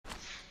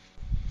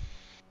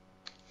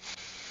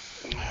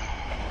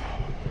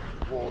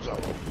So.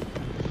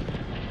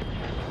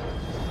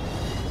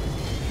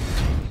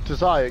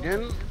 Desire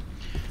again.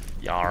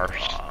 Yars.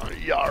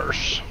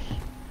 Yars.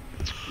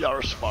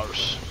 Yars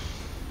farce.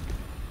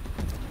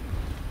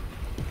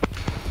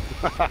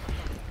 I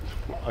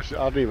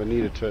don't even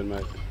need a turn,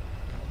 mate.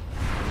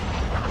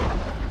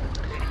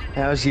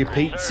 How's your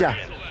pizza?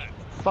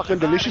 Fucking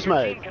delicious,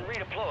 mate. Can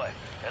redeploy.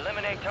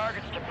 Eliminate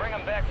targets to bring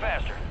them back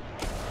faster.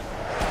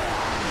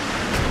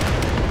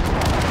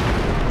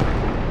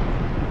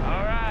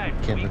 All right,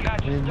 we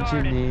got you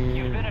started.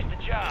 You finished the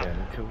job.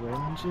 Chemical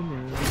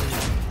engineer.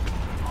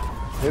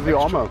 Heavy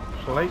armor.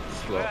 Plate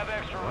slot. Grab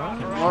extra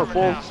rounds Oh, around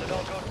four. now, so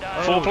don't go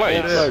down. 4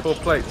 plates. Yeah, 4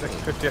 plates,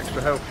 50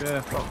 extra health,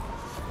 yeah.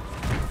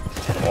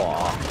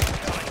 Oh.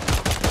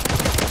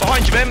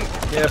 Behind you, Ben.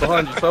 Yeah,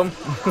 behind you, Tom.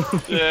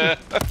 Yeah.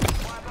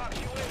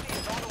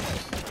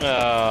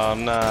 Oh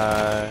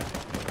no.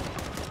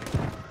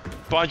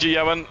 Behind you,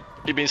 Yowen.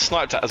 You've been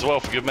sniped at as well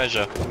for good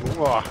measure.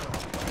 Oh,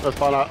 let's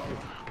find out.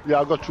 Yeah,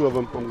 I got 2 of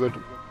them. I'm good.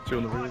 2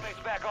 on the roof. Teammates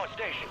back on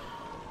station.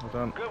 Well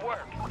done. Good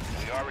work.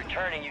 We are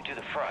returning you to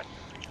the front.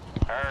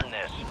 Earn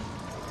this.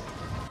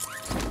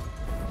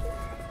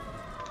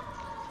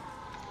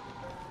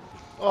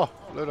 Oh,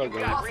 let I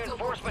Got go.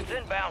 reinforcements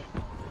inbound.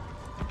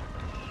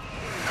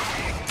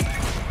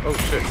 Oh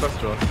shit, that's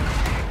John.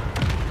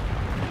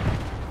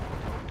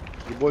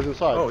 The boys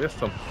inside. Oh, yes,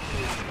 Tom.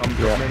 I'm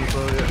dropping in, so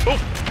yeah. Oh,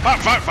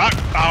 fuck.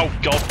 Oh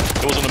god,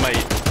 it wasn't a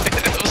mate.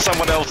 It was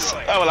someone else.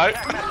 Oh, hello.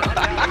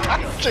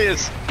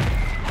 Cheers.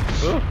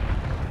 Oh.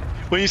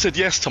 When you said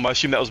yes, Tom, I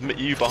assumed that was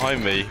you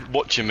behind me,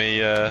 watching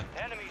me. Enemies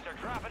are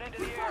dropping into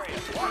the area.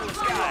 Watch the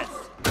skies.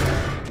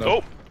 No.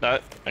 Oh, no,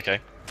 okay.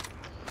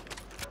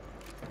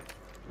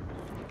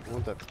 I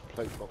want that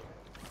plate box.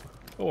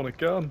 I want a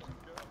gun.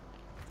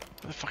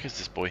 Where the fuck is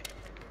this boy?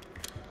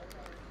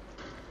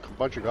 A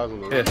bunch of guys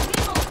on the Here. roof.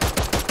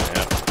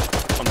 Yeah.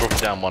 I'm dropping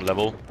down 1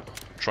 level.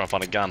 Try and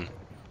find a gun.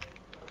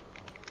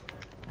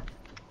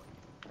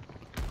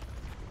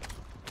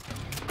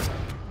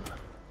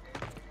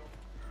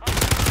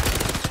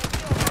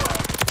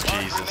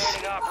 Jesus.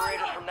 Remaining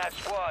operators from that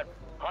squad.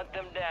 Hunt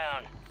them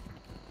down.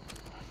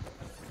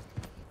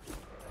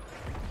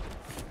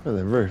 Oh,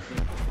 the roof.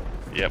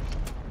 Yep.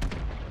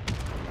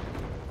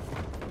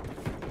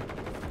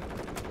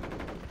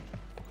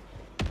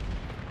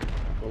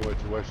 Oh, wait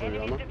to waste all the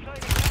armor.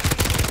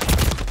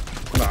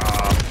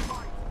 Nah.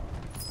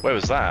 Where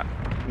was that?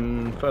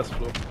 First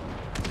floor.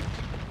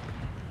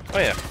 Oh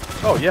yeah.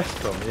 Oh, yes,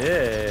 Tom.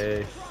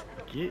 Yes.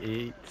 Get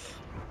it.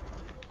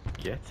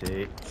 Get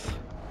it.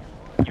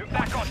 You're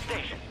back on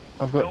station.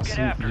 I've Go got get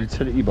some after it.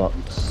 utility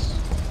box.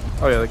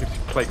 Oh yeah, they give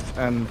you plates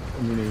and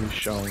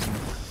ammunition.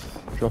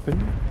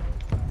 Dropping.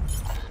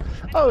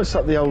 Oh, it's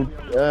like the old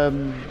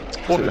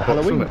Haunted box,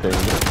 Halloween isn't it? thing.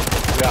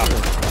 Yeah.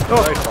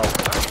 Oh. Very fast.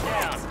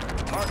 Down.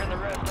 Marking the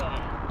rest of them.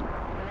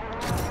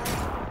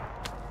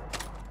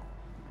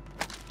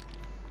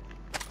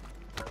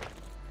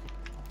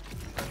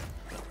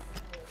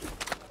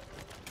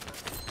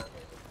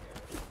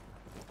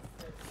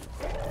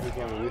 There's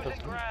one underneath us.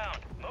 Ground.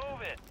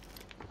 Move it.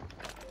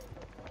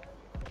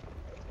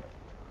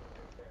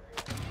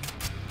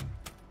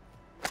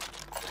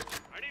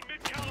 I need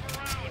mid-caliber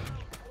rounds.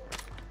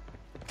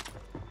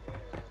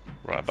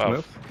 Right above.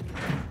 Smith.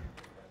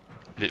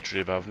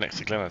 Literally above, next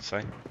to Glenn, I'd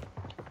say.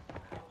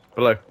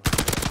 Below.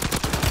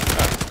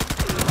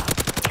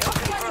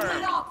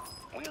 Confirmed.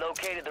 We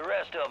located the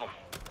rest of them.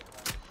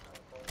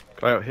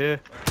 Guy out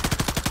here.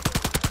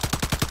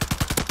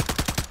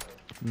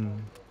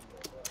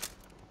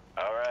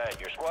 All right,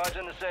 your squad's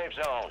in the safe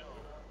zone.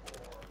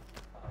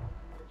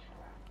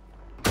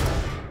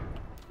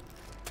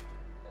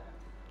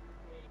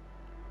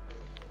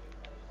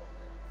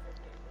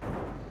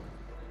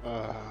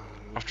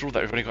 After all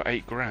that, we've only got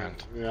 8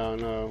 grand. Yeah, I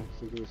know.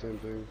 Thinking the same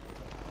thing.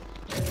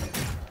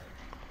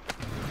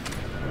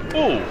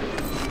 Oh,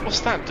 what's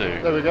that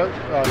do? There we go.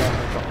 Oh,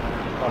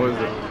 no. What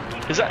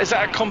is it? Is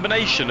that a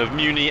combination of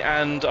muni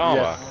and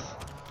armor? Yes.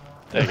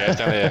 There you go, it's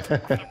down here.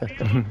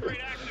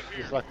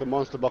 It's like the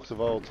monster box of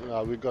old.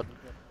 We got.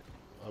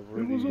 I've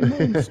It was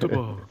already a monster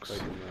box.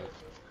 taken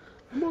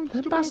that.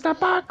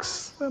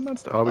 The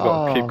monster box. Oh, we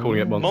got to keep calling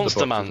it monster,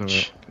 Monster box, isn't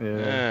Munch. it?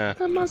 Yeah.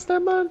 The monster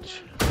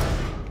munch.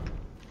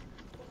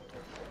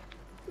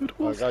 It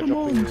was Guy the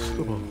dropping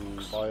monster in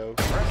box. bio.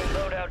 Friendly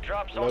loadout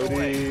drops on the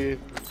way. Lodi,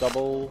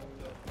 double.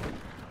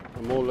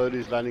 And more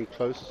Lodi's landing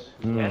close.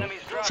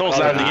 Enemies dropping. Someone's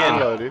landing in.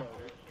 Lodi.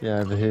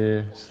 Yeah, over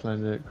here. Just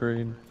landed at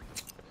green.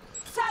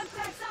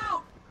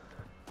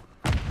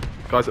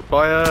 Guys at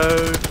bio.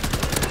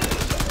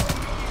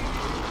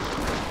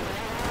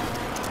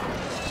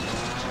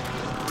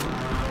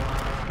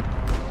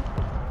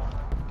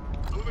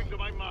 Moving to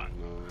my mark.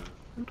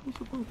 It was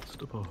a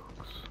monster box.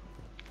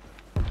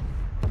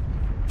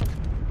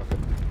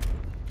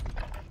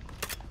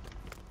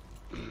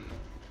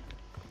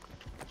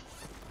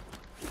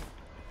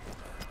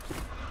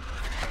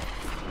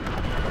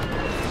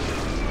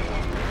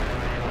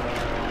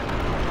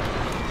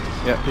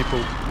 Yeah,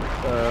 people,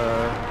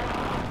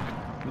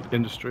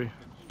 industry.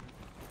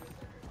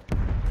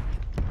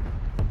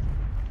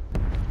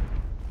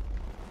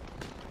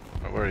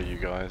 Where are you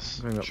guys?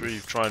 Bring up Should we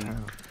this try and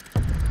town.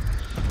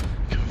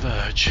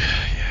 converge?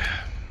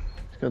 Yeah.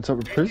 Go on top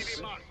of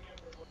Priz.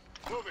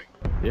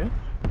 Yeah?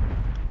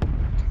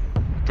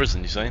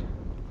 Prison, you saying?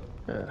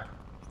 Yeah.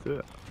 Let's do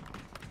it.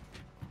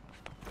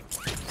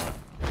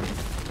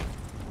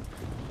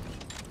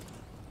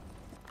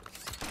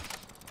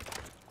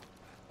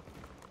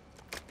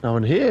 No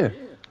one here.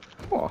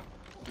 What?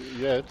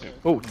 Yet.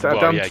 Oh, Well,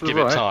 down yeah, to give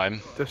the it right.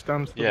 time. Just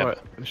down to the Yeah. right.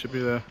 It should be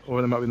there.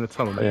 Or they might be in the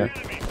tunnel, maybe.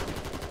 Yeah.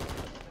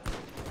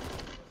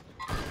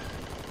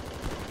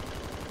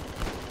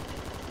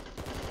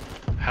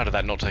 How did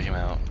that not take him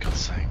out? God's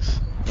sakes.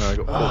 No, I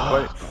got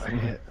 4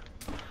 plates. Shit.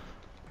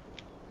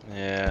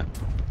 Yeah.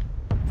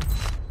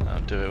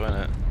 That'll do it, won't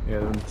it? Yeah,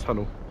 they're in the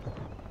tunnel.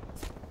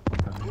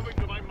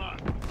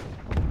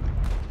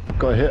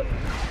 Got a hit.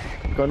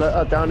 Got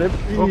a down him.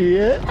 Oh.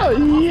 Yeah. Oh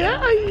yeah.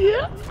 Oh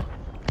yeah.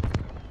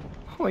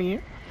 Oh, yeah.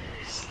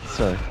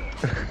 Sorry.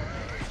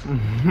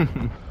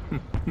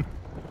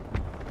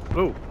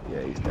 Oh,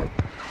 Yeah, he's dead.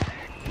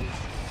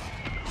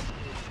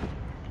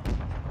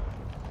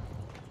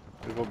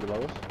 People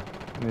below us.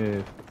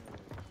 yeah.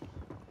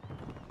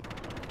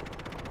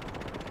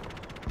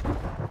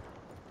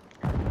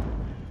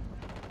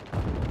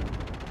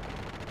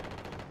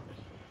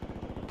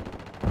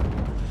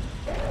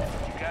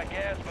 Got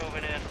gas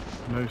moving in.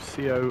 No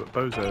CO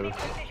Bozo.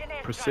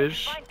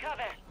 Precision.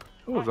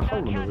 Oh, there's a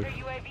hole in the roof.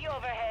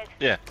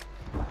 Yeah.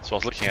 That's what I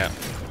was looking at.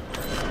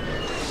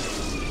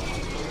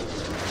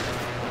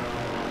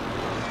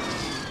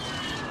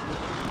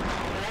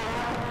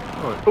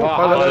 Oh, oh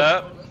pilot.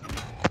 Alert.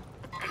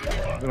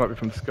 They might be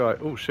from the sky.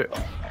 Oh shit.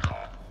 Did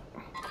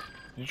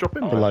you drop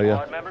in? Below you.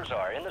 Squad members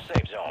are in the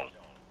safe zone.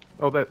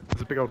 Oh, there's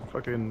a big old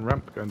fucking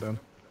ramp going down.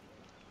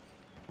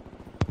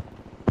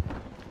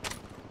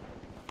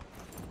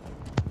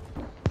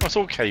 Oh, it's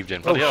all caved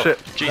in. Oh Bloody hell.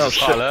 shit. Jesus, Oh,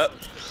 shit. alert.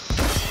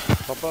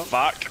 Pop up.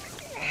 Fuck.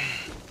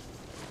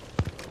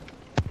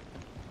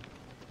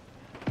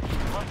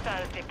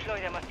 Hostiles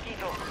deploy the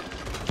mosquito.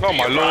 Oh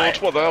my You're lord,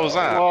 right. what the hell was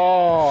that?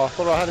 Oh, I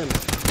thought I had him.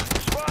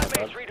 Squad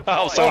mates redeploy.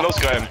 Oh, someone else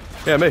got him.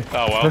 Yeah, me.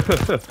 Oh well.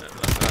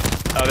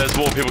 Oh, there's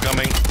more people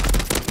coming.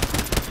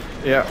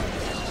 Yeah.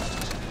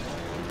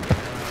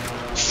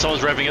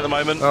 Someone's revving at the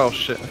moment. Oh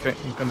shit. Okay,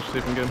 I'm gonna see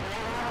if I can get him.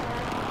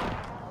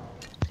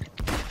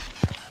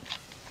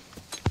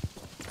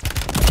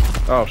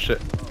 Oh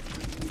shit.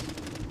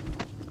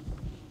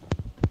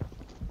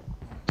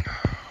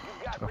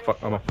 Oh fuck,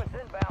 I'm off.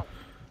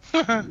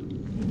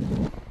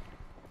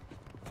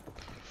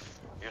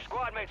 Your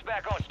squad mates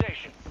back on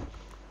station.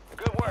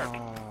 Good work.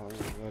 Oh,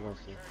 I don't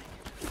see.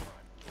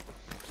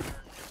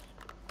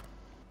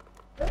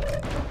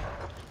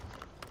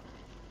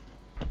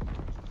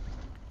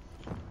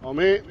 On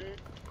me.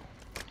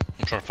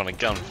 I'm trying to find a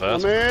gun On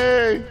first. me.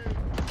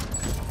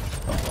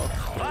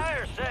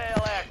 Fire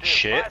sale active.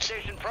 Shit. Buy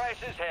station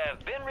prices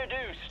have been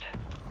reduced.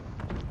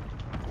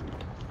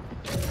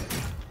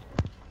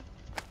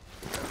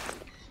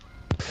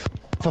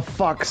 For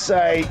fuck's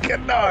sake,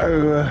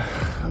 no.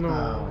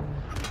 No.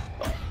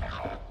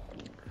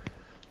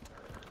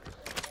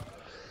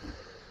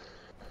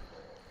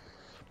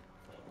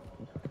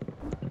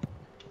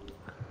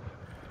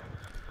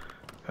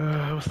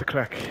 What's the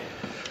crack?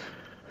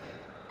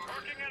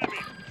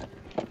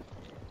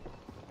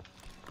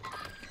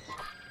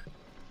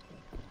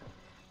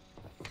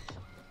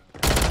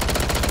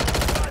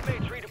 Squad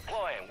mates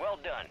redeploying. Well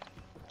done.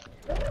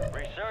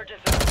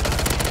 Resurgence.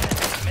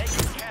 Make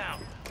it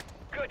count.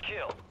 Good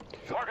kill.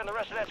 Marking the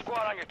rest of that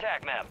squad on your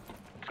tac map.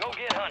 Go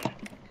get hunting.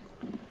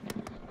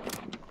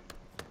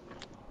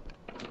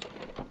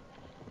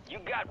 You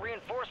got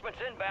reinforcements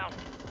inbound.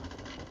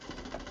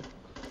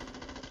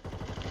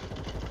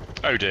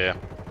 Oh dear.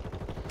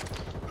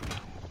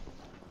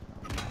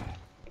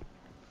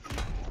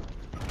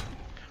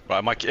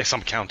 Right, yes,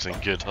 I'm counting.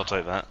 Good, I'll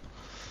take that.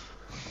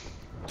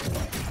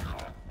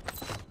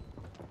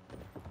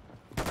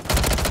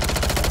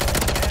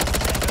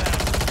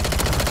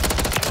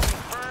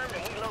 Confirmed,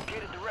 and we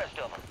located the rest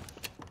of them.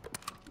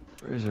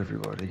 Where's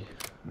everybody?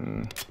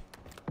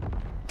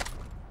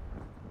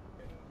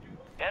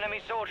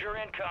 Enemy soldier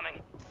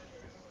incoming.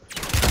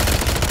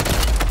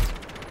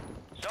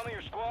 Some of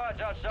your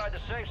squad's outside the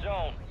safe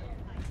zone.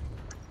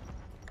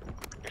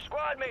 Your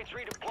squad mates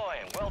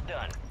redeploying. Well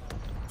done.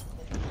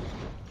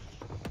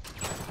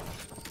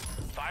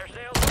 Fire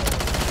sales.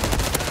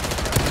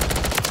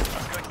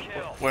 Good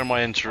kill. Where am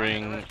I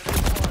entering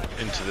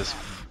into this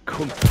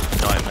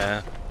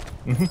nightmare?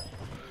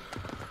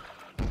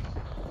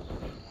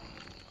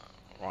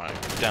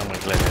 Right, down where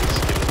Glenn is,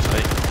 give or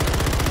take.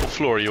 What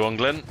floor are you on,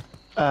 Glenn?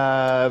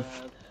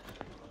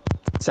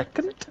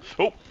 Second.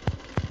 Oh!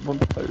 One.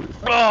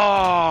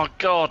 Oh,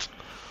 God!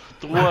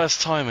 The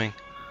worst timing.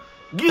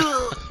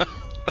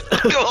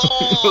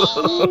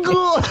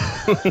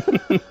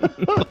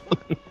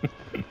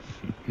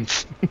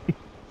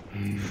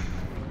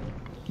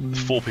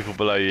 There's 4 people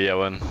below you,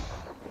 Yoan.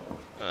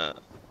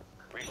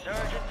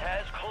 Resurgence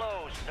has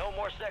closed. No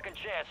more second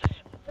chances.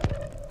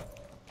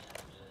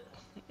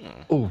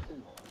 Oh.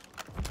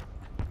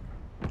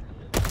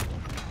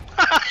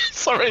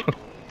 Sorry. Go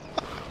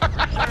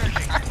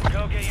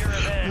get your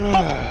revenge.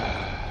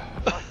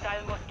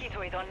 Hostile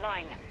mosquito is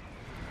online.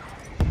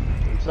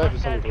 I'm safe as Hostile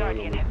something going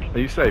guardian on. has been Are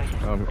you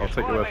safe? I'll take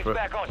your word for it.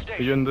 Back on Are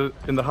station. you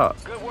in the hut?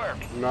 Good work.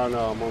 No,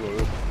 no, I'm on the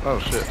roof. Oh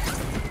shit.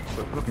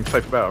 So nothing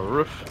safe about a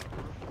roof.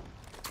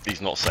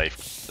 He's not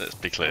safe. Let's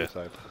be clear. I'm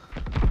safe.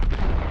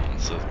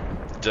 It's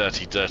a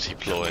dirty, dirty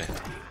ploy.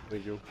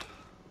 Thank you.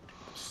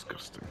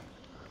 Disgusting.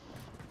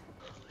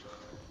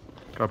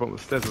 Go up on the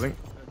stairs, I think.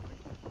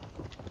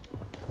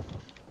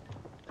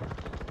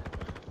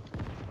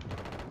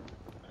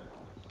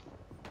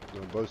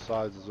 On both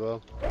sides as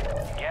well.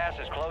 Gas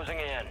is closing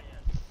in.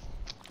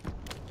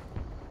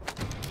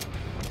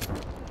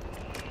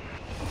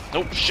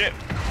 Oh shit!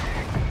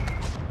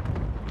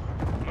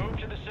 Move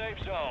to the safe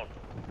zone.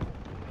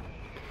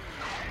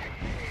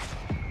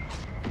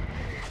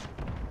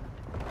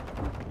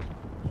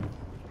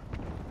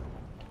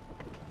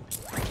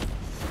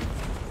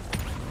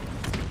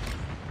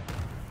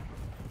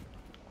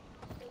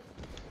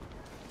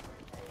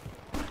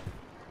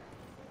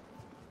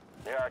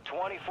 There are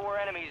 24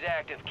 enemies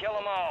active. Kill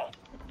them all.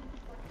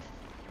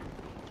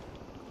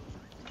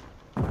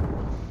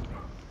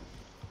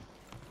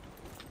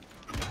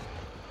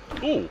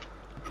 Ooh!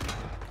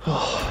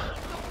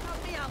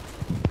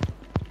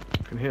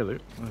 Can hear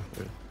Luke. Oh,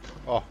 good.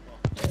 Oh,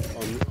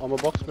 on a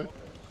box, man.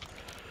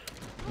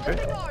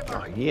 Okay.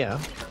 Oh, yeah.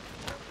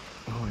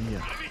 Oh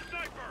yeah.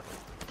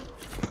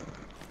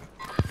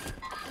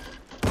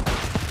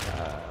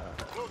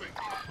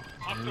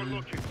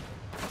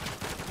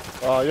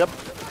 Yep.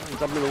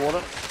 Jump in the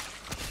water.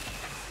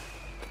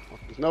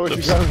 There's nowhere to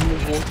go in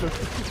this water.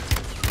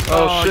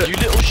 Oh, shit. You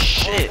little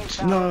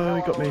shit! No,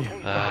 he got me.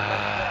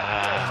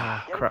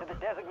 Ah, Crap.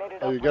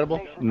 Are you gettable?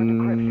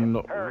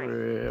 Not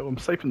really. I'm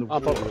safe in the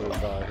I'm water. probably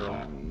gonna die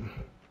here.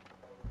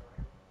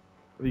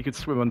 You could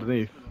swim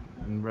underneath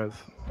and res.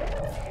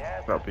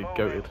 That'd be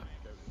goated.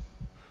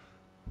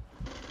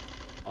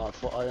 I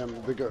thought I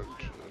am the goat.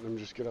 Let me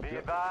just get up Be here.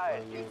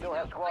 advised, you still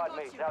have squad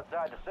mates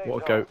outside the safe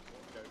What a zone. goat.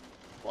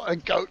 What a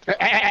goat!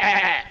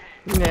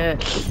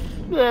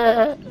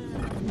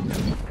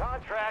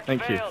 Contract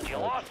Thank you. failed. You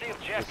lost the Let's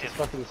just objective.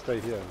 fucking stay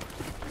here.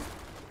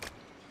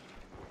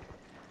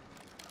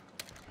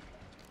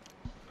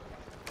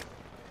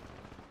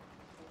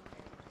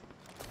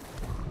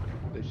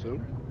 They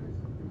soon?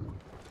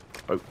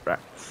 Boat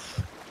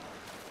rats.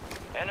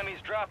 Enemies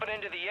dropping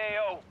into the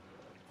AO.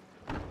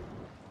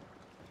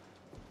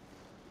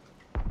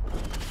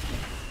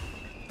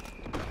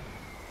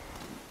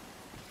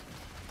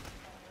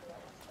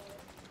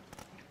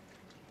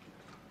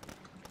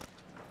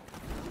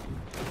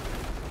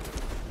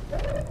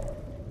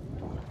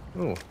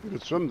 Oh, You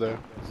could swim there.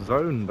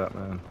 zone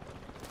Batman.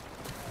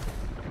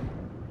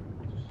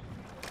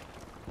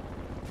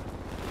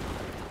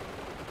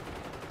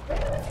 You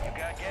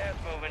got gas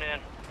moving in.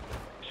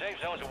 Safe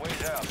zone's a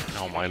ways out.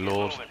 oh my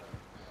lord. Moving.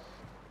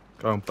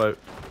 Go on, boat.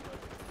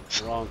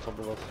 They're on top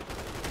of us.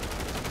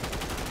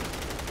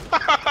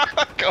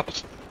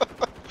 God.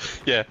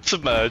 Yeah,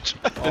 submerge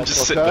and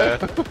just sit okay.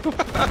 there.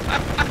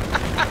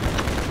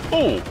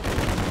 Oh!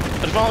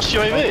 Advanced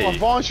UAV!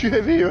 Advanced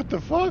UAV, what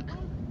the fuck?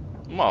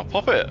 Come on,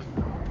 pop it.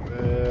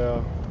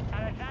 Yeah.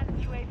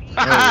 Advanced UAV.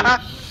 Oh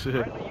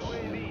shit.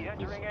 UAV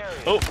entering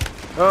area. Oh!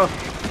 Oh,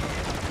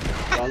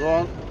 Round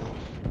one.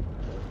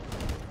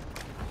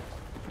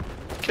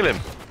 Kill him.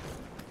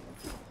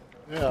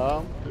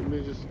 Yeah, let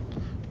me just.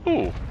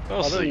 Ooh, what I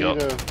else has don't he need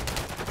got? a.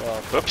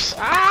 Whoops.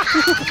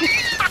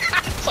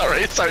 Sorry,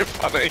 it's so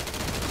funny.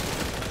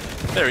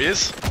 There he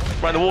is.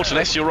 Right in the water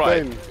next to your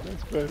right. Ben.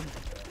 That's Ben.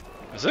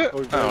 Is it? Oh,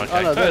 Oh, Ben. okay.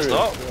 Oh, no, No, there it's he is,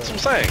 not. yeah. That's what I'm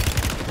saying.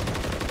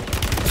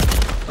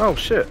 oh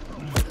shit.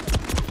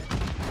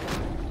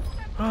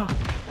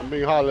 I'm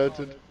being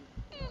highlighted.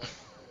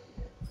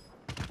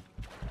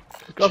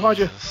 Go behind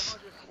you. Jesus.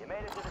 You made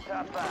it to the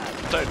top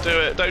 5. Don't do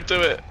it, don't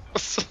do it.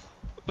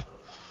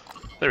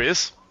 There he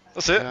is.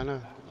 That's it. Yeah, I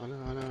know. I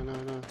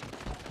know.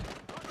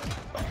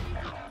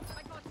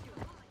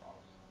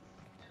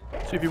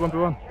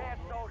 2v1v1. Chance,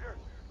 soldier.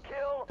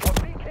 Kill or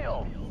be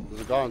killed.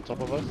 There's a guy on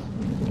top of us.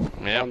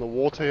 Yeah. On the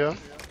water here.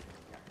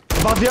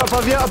 Above you,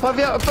 above you, above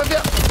you, above you!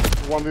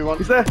 1v1.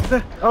 He's there, he's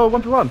there. Oh,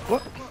 1v1.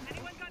 What?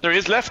 There he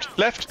is, left,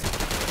 left.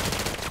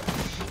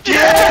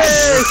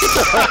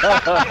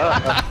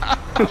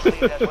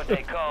 That's what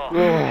they call.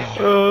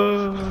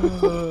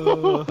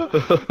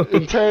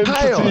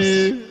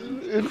 Intensity.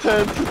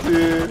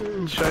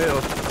 Intensity.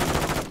 Chaos.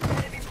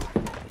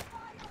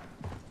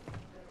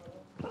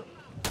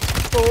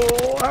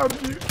 Oh, how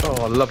did you?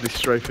 Oh, lovely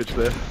strafage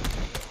there.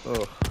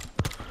 Oh.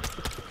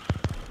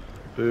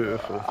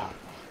 Beautiful.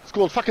 It's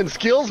called fucking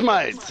skills,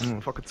 mate.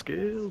 Fucking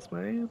skills,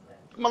 man.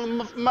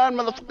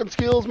 Motherfucking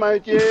skills,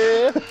 mate,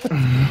 yeah.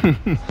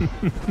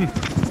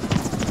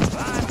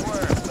 Fine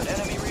work, but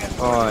enemy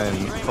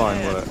reinforcements Fine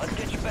streaming in. work. Let's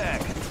get you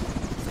back.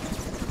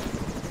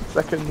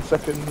 Second,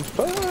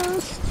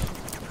 first.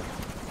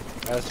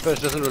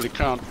 First doesn't really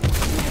count.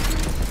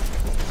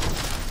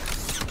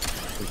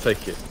 We'll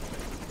take it.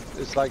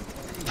 It's like,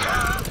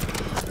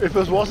 if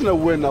this wasn't a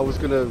win, I was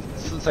gonna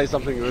to say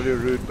something really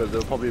rude, but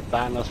they'll probably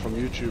ban us from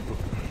YouTube.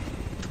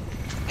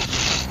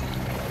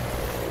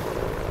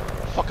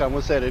 Fuck, I'm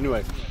gonna say it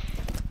anyway.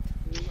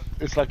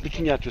 It's like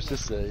looking at your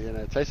sister, you know,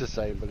 it tastes the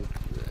same, but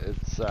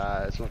it's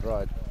not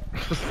right.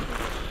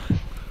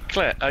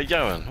 Claire,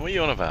 Johan, what are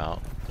you on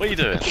about? What are you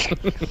doing?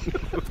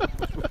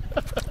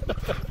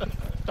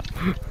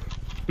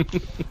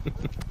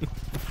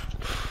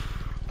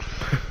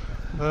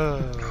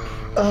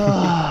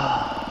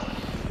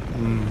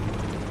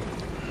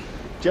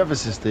 Do you have a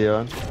sister,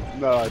 Johan?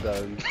 No, I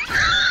don't.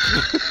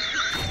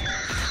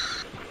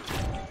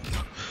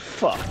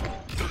 Fuck.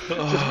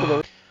 Just for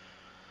the...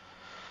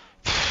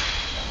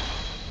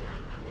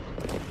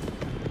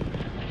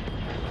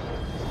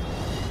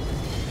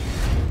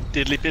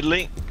 Diddly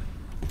piddly.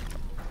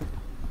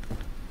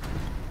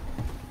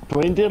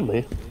 Dwayne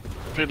Diddley?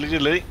 Piddly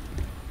diddly.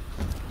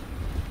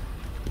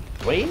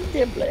 Dwayne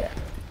Diddley.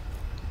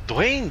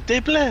 Dwayne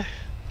Diddley.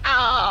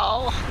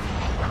 Ow!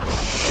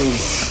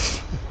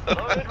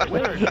 Loaded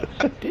Resurgence.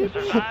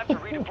 Survive to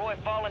redeploy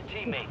fallen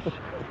teammates.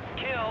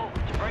 Kill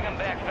to bring them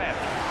back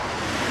faster.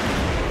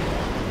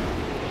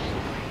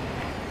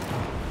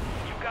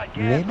 You've got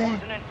gas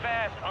closing in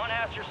fast.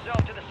 Unass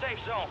yourself to the safe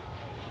zone.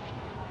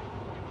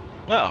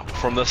 Well,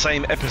 from the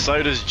same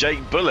episode as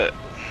Jake Bullet.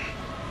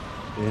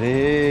 It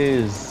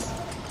is.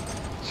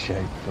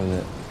 Jake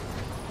Bullet.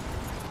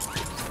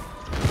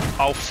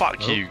 Oh,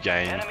 fuck you,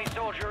 game. Enemy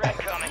soldier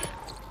incoming.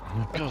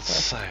 For God's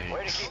sake.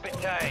 Way to keep it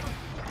tight.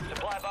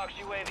 Supply box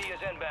UAV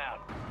is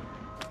inbound.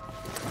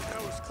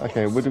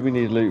 Okay, what do we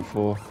need loot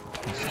for?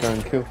 Just go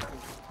and kill.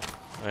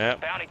 Yeah,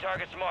 Bounty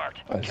targets marked.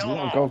 Oh, there's a Kill lot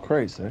them of all. gold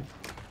crates though.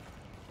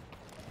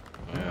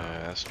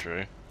 yeah, that's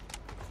true.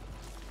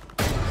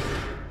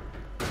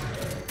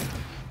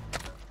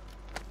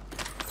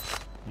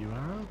 You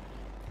have?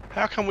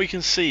 How come we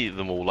can see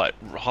them all, like,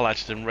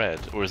 highlighted in red?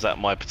 Or is that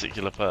my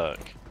particular perk?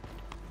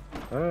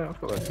 I've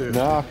got that too.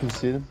 No, I can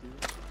see them.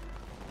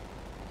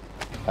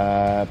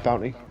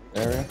 Bounty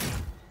area.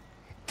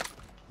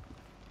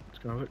 Let's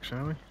go look,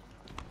 shall we?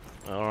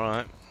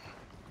 Alright.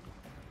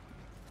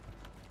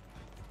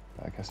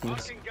 I guess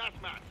not.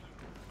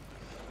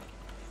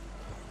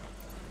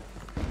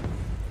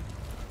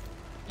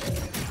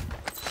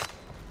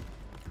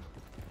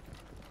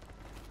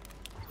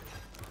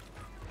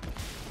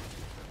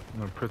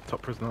 No,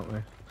 top prison, aren't we?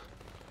 We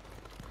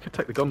could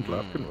take the gondola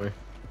up, couldn't we? Do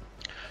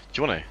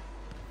you want to?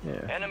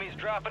 Yeah. Enemies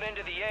dropping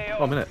into the AO.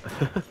 Oh, I'm in it.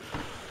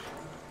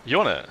 You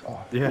want it?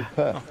 Oh, Yeah.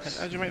 good Oh, perks.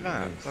 how'd you make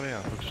that? Bloody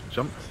hell. I just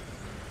jumped.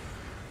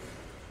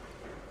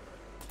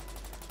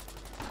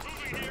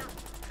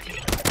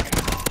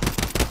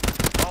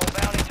 All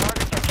bounty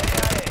targets are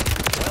KIA.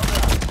 Well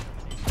done.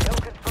 Kill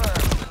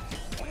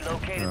confirmed. We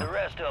located the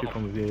rest of Keep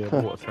them. on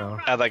the water tower.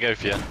 How'd that go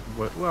for you?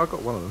 Well, I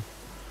got one of them.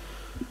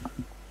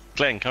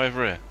 Glenn, come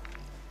over here.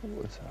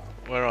 Water tower.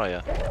 Where are you?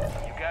 You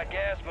got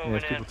gas Yeah,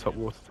 moving people in. top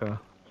water tower.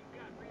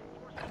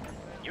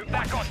 You're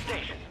back on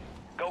station.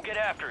 Go get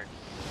after it.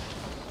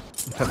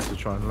 I'm tempted to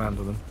try and land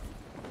on them.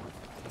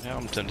 Yeah,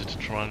 I'm tempted to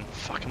try and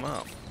fuck him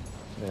up.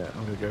 Yeah,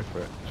 I'm gonna go for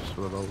it, just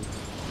for the lulz.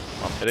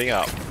 I'm heading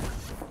up.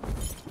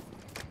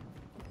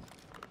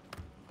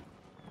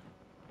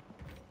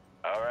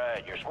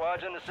 Alright, your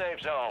squad's in the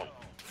safe zone.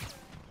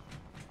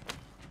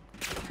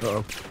 Uh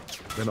oh,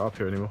 they're not up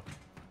here anymore.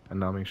 And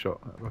now I'm being shot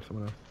by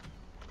someone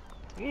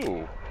else.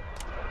 Ooh.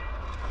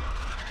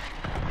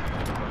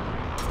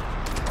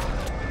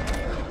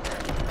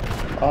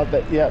 Oh,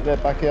 yeah, they're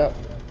back out.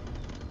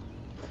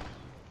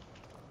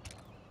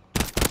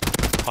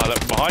 Pilot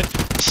from behind.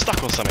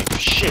 Stuck on something.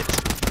 Shit.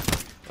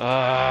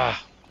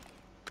 Ah.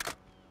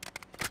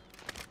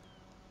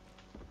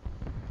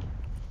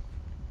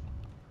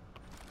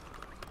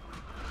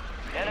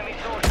 Enemy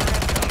soldier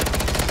incoming.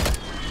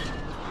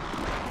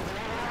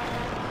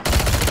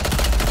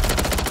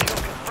 Kill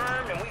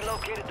confirmed, and we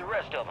located the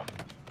rest of them.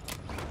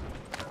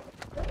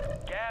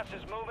 Gas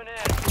is moving in.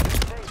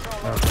 Safe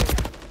zone located.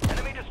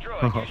 Enemy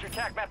destroyed. Use your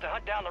tac map to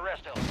hunt down the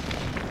rest of them.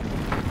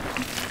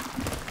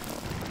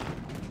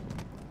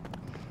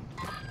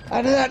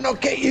 How did that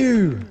not get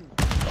you?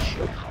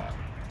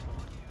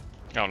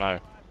 Oh no.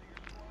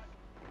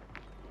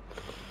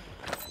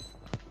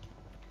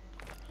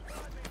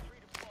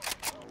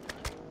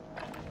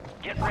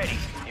 Get ready.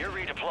 You're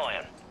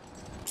redeploying.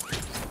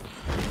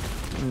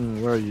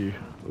 Where are you?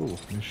 Oh,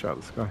 you shot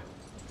at the sky.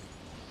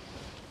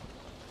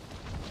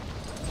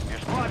 Your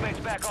squad mate's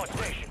back on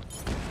station.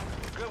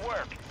 Good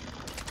work.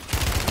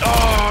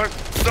 Oh,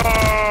 no!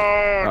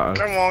 Uh-oh.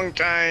 Come on,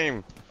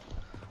 game.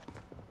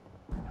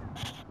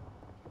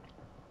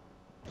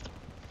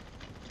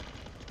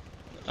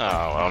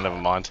 Oh, well, never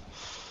mind.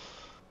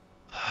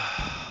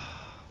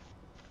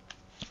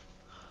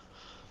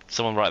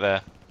 Someone right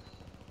there.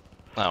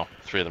 Oh,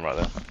 3 of them right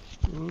there.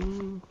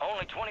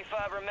 Only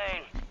 25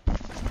 remain.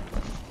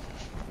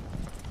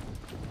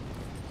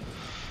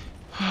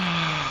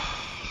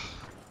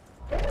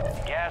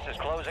 Gas is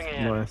closing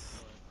in.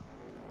 Nice.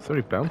 So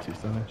many bounties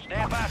down there.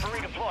 Stand by for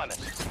redeployment.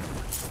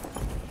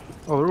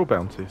 Oh, they're all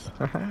bounties.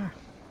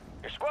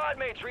 Your squad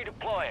mate's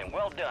redeploying.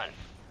 Well done.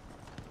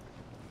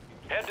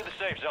 Head to the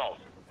safe zone.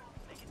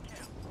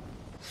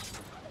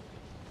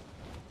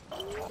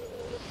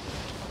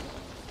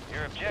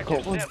 Your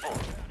objective's simple.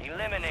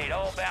 Eliminate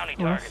all bounty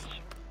targets.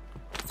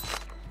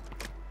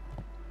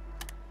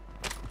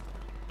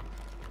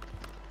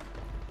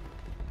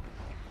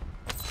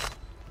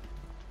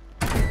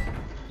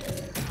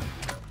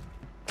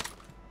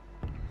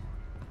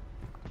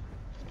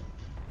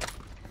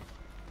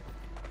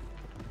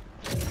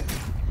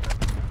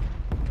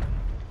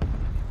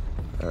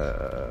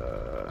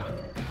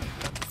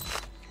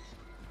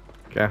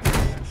 Gas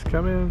is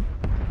coming.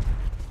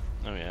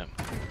 Oh yeah.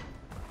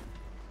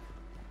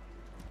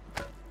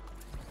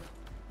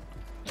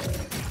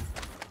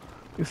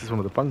 This is one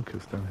of the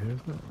bunkers down here,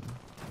 isn't it?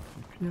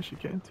 Can you actually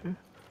get into it?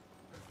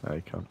 No,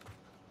 you can't.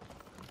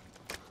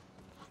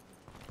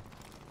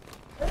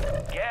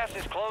 Gas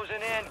is closing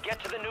in.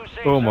 Get to the new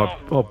safe Oh my! zone.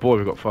 Oh boy,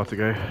 we've got far to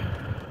go.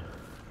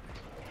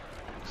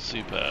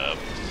 Superb.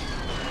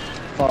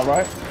 Far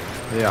right.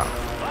 Yeah.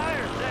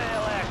 Fire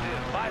sale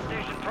active. Buy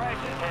station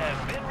prices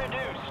have been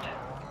reduced.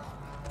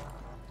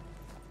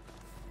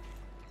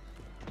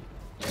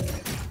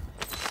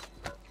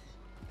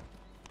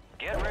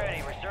 Get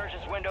ready.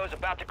 Resurgence window is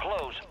about to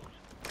close.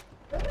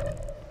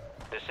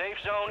 The safe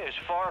zone is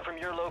far from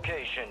your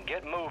location.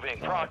 Get moving.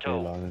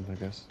 Pronto. Line, I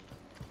guess.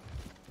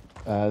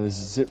 There's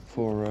a zip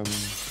for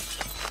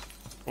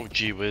Oh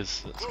gee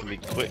whiz, that's gonna be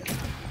quick.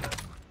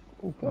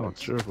 Oh, Oh,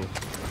 bugs. durable.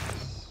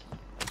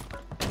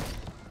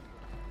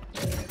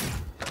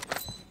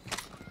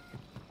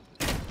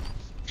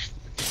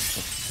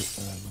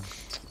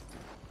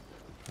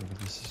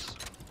 Whatever this is.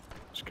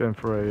 Just going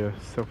for a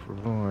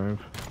self-revive.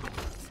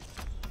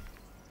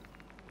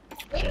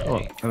 Oh,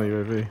 and a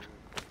UAV.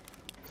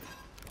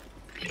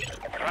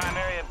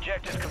 Primary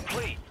objective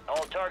complete.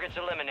 All targets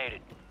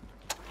eliminated.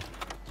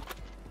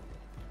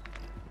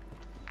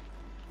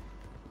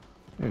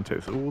 And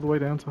takes it all the way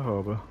down to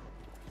harbour.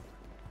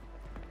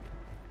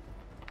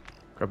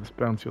 Grab this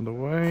bounty on the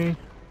way.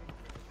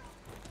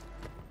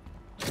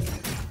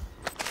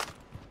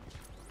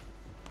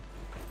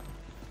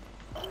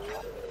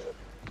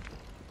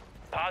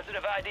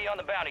 Positive ID on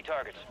the bounty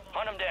targets.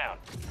 Hunt them down.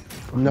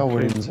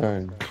 Nowhere Clean- in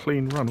zone.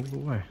 Clean run all the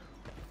way.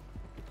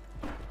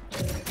 Do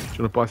you want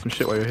to buy some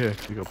shit while you're here?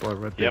 'Cause you got to buy a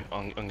red. Yep,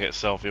 I'm gonna get a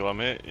selfie while I'm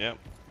here. Yep.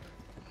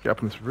 Get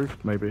up on this roof,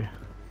 maybe.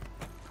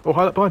 Oh,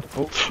 highlight behind.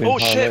 Oh, Been Oh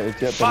shit!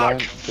 highlighted, yep, Fuck!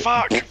 behind.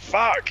 Fuck!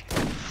 Fuck!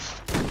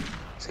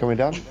 It's coming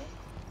down.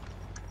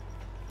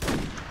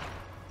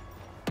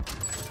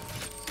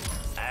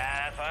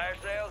 Fire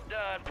sale's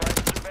done.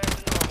 Prices are back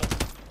to normal.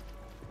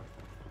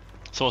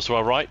 Source to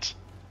our right.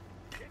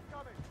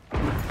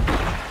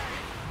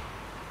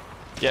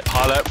 Yep,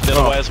 highlight from the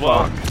other way as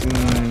well. fuck.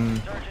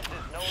 Resurgence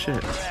is no Shit.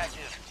 longer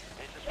active.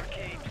 This is for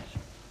keeps.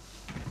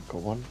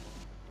 Got one.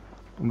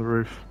 On the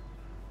roof.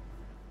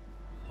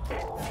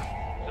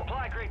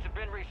 Supply crates have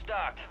been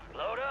restocked.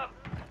 Load up.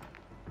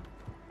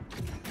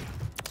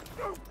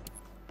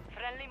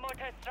 Friendly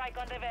mortar strike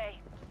on the way.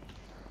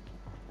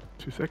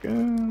 2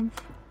 seconds.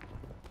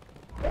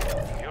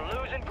 You're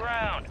losing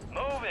ground.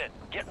 Move it.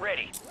 Get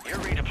ready. You're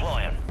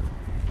redeploying.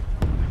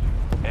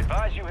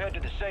 Advise you head to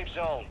the safe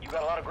zone. You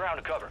got a lot of ground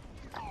to cover.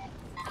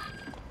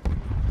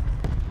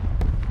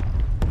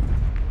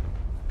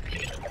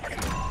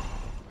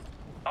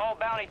 All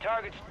bounty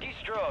targets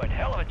destroyed.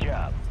 Hell of a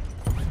job.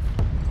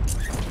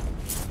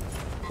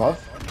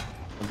 Above?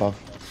 Above.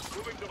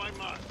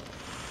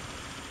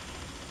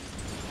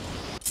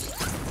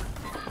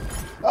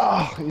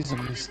 Oh, he's a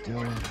miss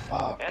still.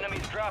 Fuck.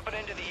 Enemies dropping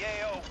into the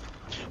AO.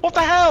 What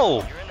the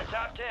hell? You're in the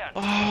top 10.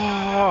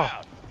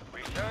 Oh,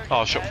 Resurgence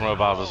oh shot from has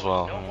above low. as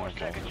well. No Oh, more okay.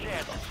 second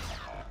chances.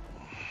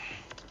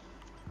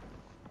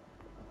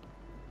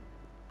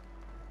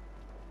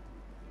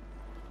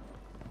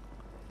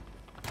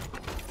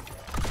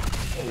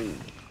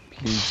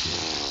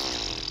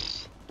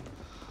 Please.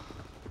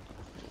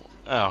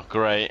 Oh,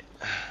 great.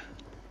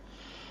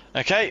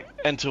 Okay,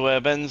 enter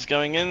where Ben's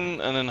going in,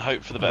 and then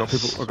hope for the I've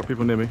best. got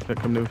people near me. Don't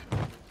come near me.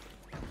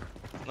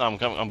 No, I'm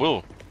coming. I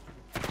will.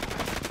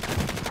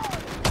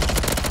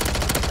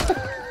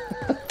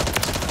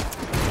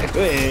 Do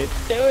it.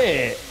 Do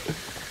it.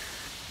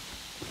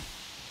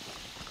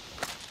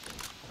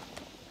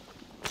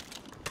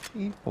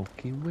 You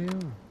fucking will.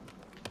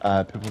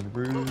 People on the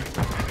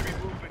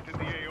roof.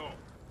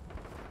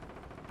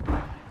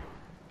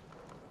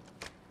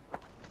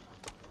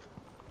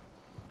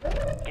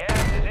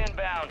 Gas is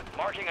inbound,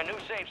 marking a new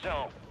safe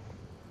zone.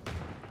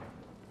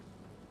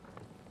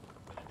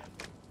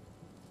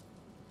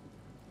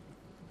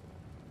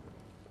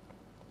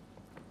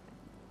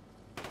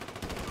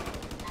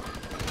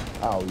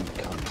 Oh, you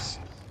cunts.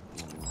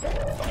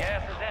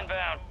 Gas is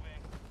inbound.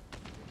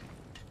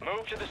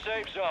 Move to the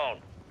safe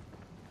zone.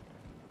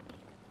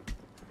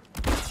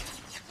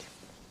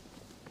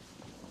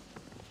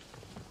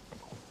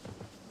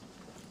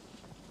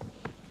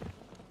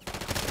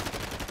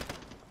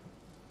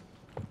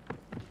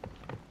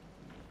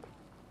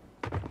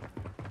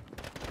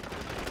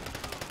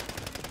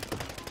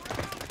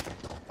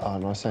 Oh,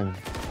 nice aim.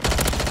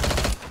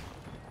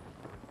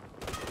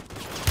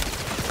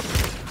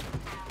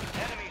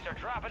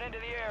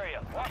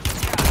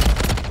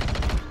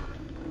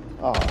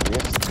 Oh,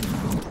 yes.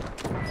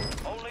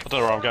 Only I don't know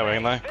where I'm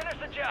going though. finish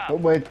the job. Oh,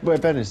 where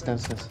Ben is,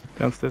 downstairs.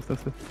 Downstairs.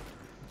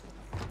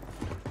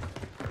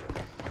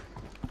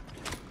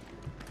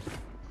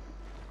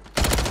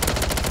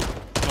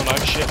 Oh no,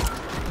 shit.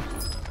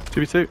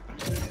 2v2.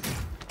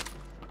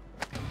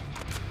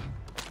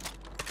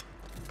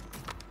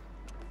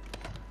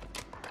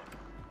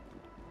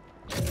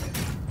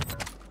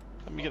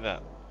 Let me get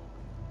that.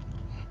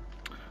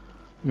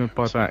 I'm gonna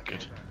buy back.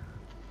 Good.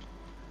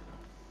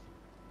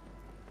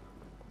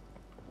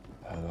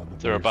 On the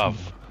They're roof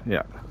above.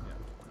 Yeah.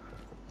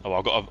 Oh,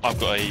 I've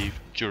got a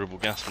durable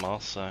gas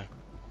mask, so.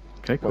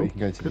 Okay, Well, cool. you can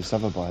go to this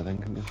other buy then,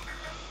 couldn't you?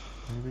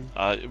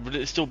 Maybe. Will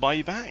it still buy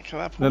you back at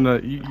that No,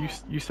 point? no,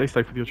 you stay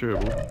safe with your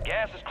durable.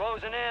 Gas is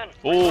closing in.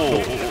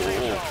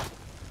 Oh.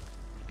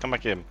 Come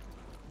back in.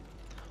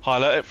 High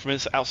alert it from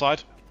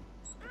outside.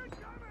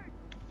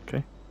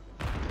 Okay.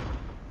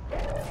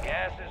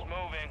 Gas is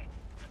moving.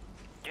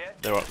 Get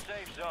to They're the up.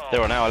 safe zone.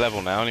 They're on our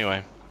level now,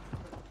 anyway.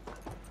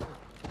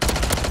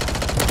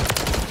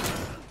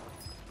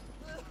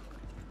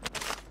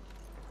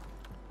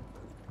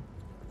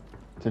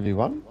 Did you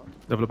won?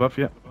 Level above,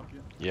 yeah.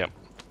 Yep.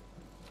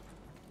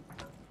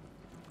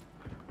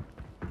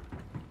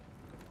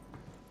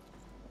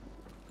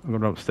 I'm gonna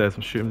run upstairs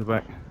and shoot him in the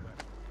back.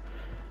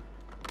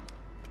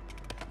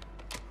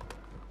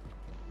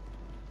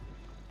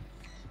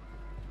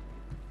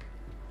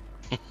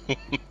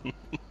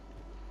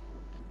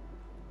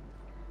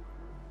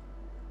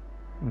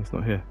 Oh, he's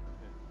not here.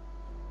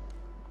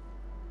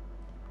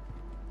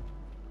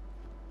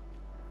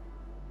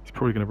 He's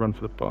probably gonna run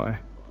for the buy.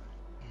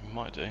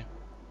 Might do.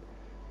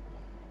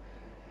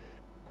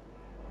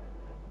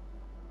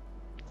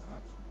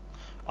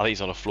 I think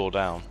he's on a floor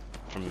down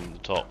from the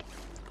top.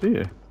 Do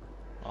you?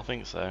 I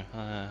think so.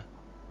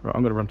 Right,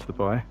 I'm gonna run to the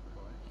buy.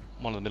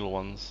 One of the middle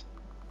ones.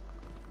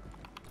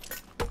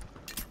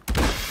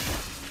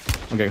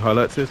 I'm getting high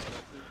alerts here.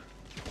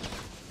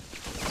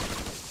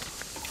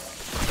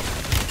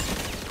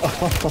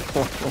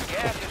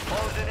 Gas is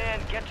closing in.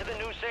 Get to the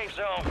new safe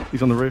zone.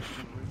 He's on the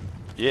roof.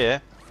 Yeah.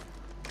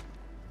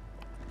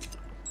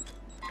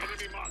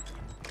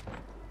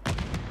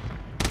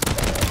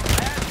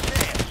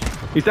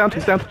 He's down,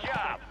 he's down. Good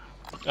job.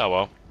 Oh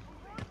well.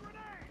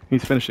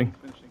 He's finishing.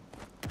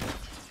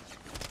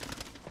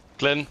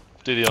 Glenn,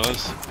 do the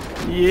honours.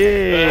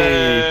 Yeah.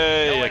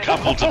 Hey, a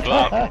couple to put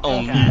up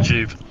on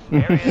YouTube.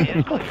 Area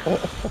is clear.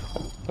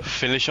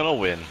 Finish on a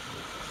win.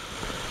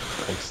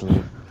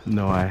 Excellent.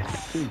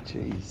 Nice.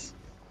 Jeez.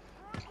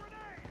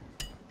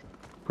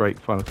 Great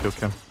final kill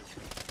cam.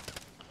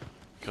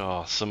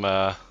 God, some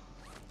Yeah,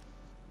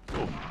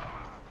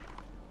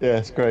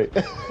 it's great.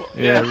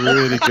 Yeah,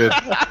 really good.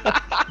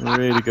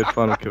 Really good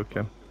final kill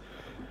cam.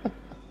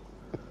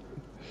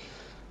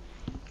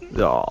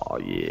 Oh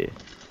yeah.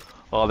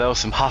 Oh, there was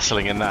some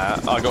hustling in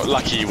that. I got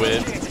lucky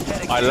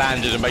with I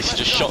landed and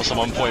basically just shot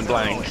someone point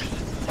blank.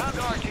 Time to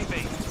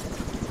RTB.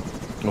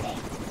 Oh,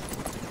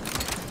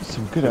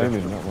 Some good aim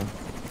in that one.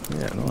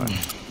 yeah,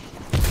 nice.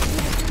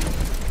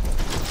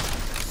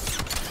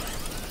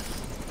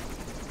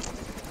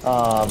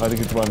 Ah, very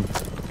good one.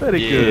 Very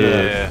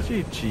Yeah.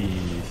 good.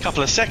 GG's.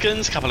 Couple of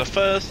seconds, couple of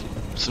firsts,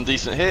 some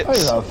decent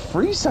hits. Oh,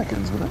 3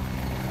 seconds with it.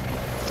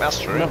 That's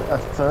true. A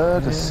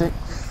third, a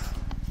sixth,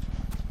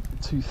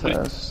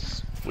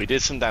 2/3. We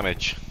did some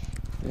damage.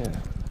 Yeah.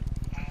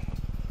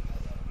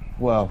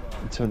 Well,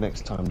 until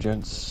next time,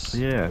 gents.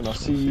 Yeah, And I'll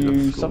just see wanna see the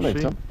you score Sunday,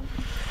 sheet.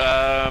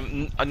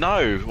 Tom.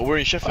 No, well, we're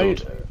in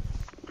Sheffield.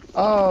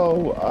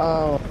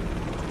 Oh.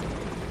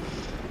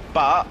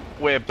 But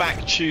we're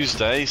back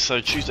Tuesday, so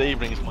Tuesday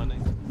evening is my name.